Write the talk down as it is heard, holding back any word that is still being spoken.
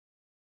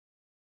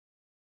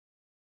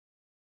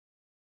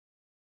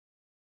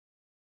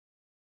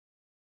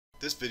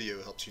This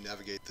video helps you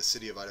navigate the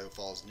City of Idaho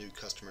Falls' new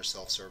customer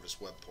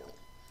self-service web portal.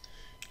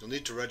 You'll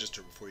need to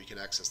register before you can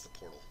access the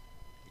portal.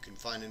 You can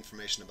find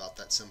information about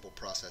that simple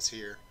process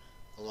here,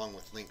 along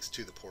with links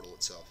to the portal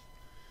itself.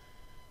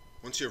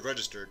 Once you have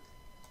registered,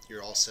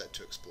 you're all set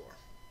to explore.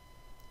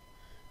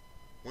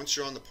 Once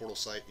you're on the portal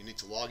site, you need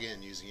to log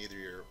in using either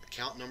your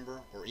account number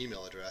or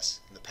email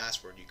address and the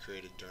password you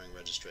created during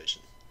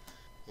registration.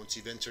 Once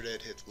you've entered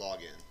it, hit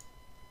login.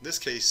 In this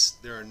case,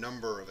 there are a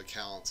number of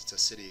accounts. It's a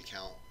city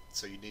account,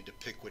 so you need to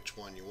pick which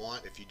one you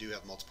want if you do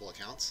have multiple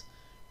accounts.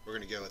 We're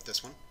going to go with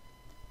this one.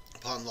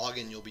 Upon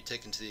login, you'll be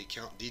taken to the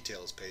account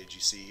details page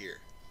you see here.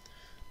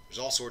 There's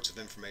all sorts of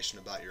information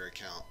about your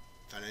account.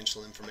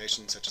 Financial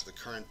information such as the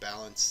current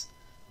balance,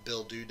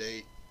 bill due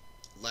date,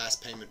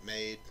 last payment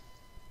made.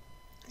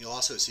 You'll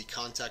also see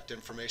contact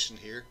information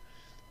here,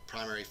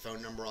 primary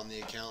phone number on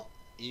the account,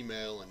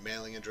 email and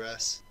mailing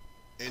address,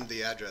 and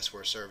the address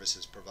where service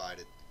is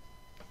provided.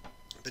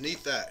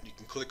 Beneath that, you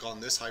can click on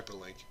this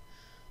hyperlink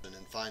and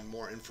then find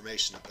more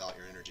information about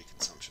your energy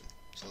consumption.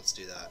 So let's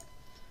do that.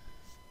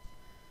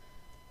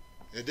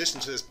 In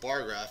addition to this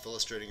bar graph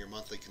illustrating your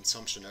monthly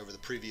consumption over the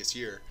previous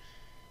year,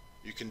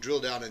 you can drill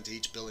down into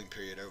each billing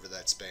period over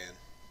that span.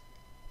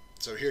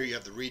 So here you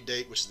have the read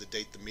date, which is the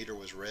date the meter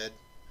was read,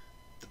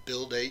 the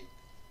bill date,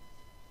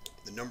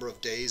 the number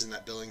of days in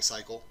that billing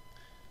cycle,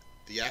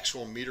 the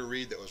actual meter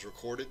read that was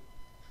recorded,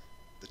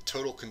 the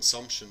total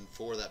consumption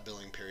for that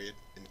billing period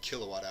in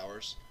kilowatt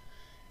hours,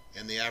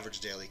 and the average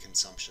daily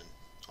consumption,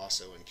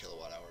 also in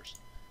kilowatt hours.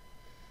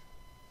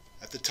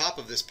 At the top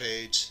of this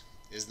page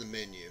is the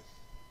menu.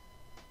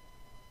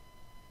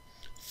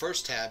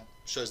 First tab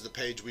shows the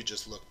page we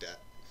just looked at,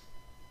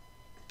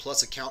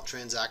 plus account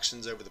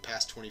transactions over the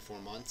past 24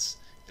 months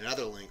and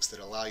other links that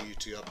allow you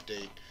to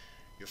update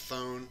your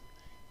phone,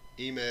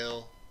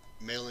 email,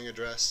 mailing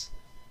address,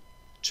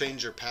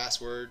 change your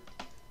password,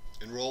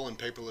 enroll in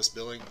paperless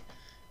billing,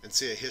 and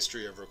see a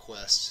history of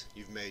requests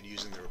you've made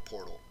using the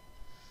portal.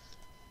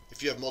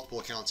 If you have multiple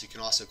accounts, you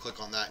can also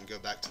click on that and go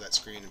back to that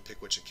screen and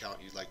pick which account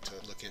you'd like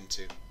to look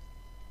into.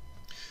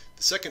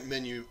 The second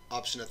menu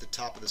option at the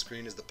top of the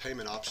screen is the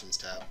Payment Options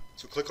tab.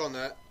 So click on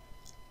that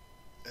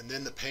and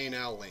then the Pay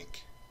Now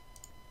link,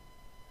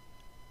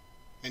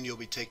 and you'll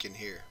be taken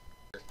here.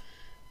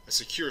 A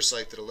secure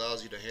site that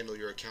allows you to handle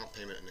your account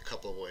payment in a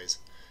couple of ways.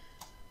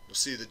 You'll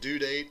see the due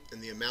date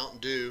and the amount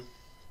due,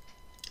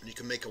 and you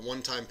can make a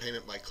one-time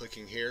payment by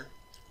clicking here,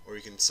 or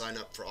you can sign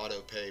up for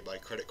auto pay by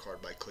credit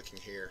card by clicking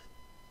here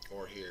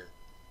or here.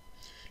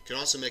 You can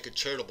also make a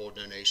charitable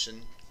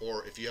donation,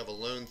 or if you have a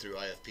loan through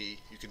IFP,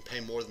 you can pay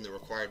more than the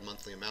required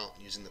monthly amount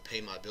using the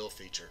Pay My Bill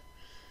feature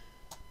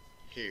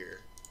here.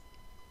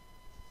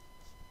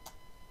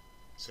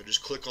 So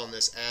just click on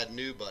this Add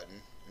New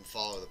button and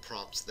follow the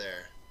prompts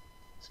there.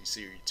 So you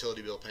see your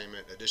utility bill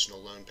payment, additional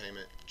loan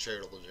payment,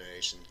 charitable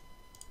donation.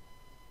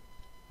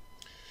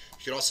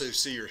 You can also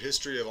see your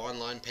history of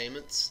online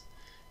payments,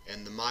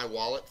 and the My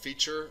Wallet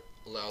feature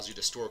allows you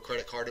to store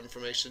credit card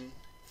information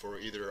for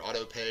either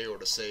auto pay or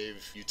to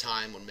save you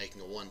time when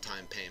making a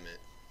one-time payment.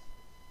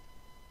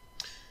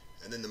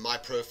 And then the My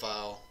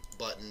Profile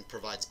button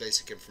provides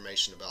basic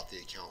information about the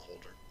account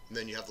holder. And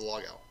then you have the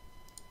logout.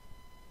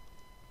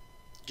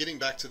 Getting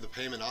back to the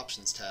Payment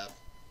Options tab,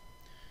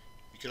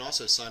 you can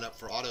also sign up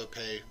for auto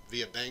pay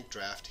via bank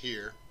draft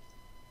here.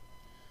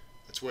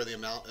 That's where the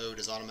amount owed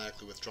is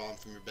automatically withdrawn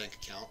from your bank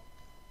account.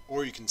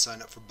 Or you can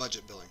sign up for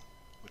budget billing,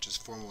 which is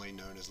formerly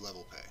known as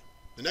level pay.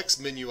 The next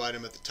menu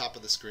item at the top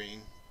of the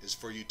screen is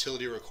for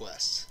utility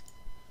requests.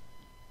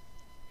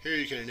 Here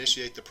you can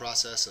initiate the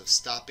process of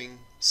stopping,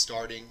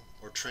 starting,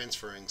 or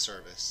transferring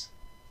service.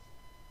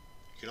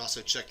 You can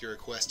also check your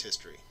request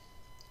history.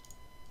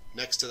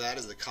 Next to that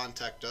is the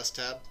Contact Us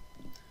tab.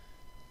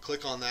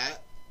 Click on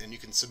that and you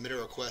can submit a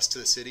request to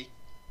the city.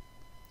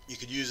 You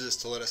could use this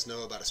to let us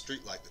know about a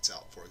street light that's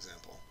out, for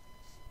example.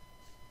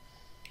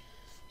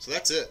 So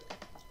that's it.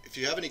 If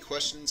you have any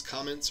questions,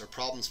 comments, or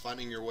problems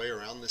finding your way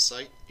around this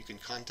site, you can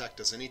contact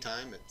us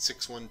anytime at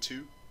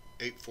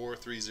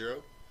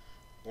 612-8430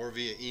 or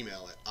via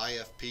email at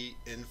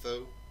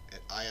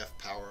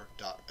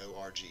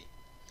ifpinfo@ifpower.org.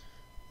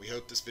 We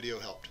hope this video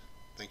helped.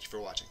 Thank you for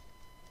watching.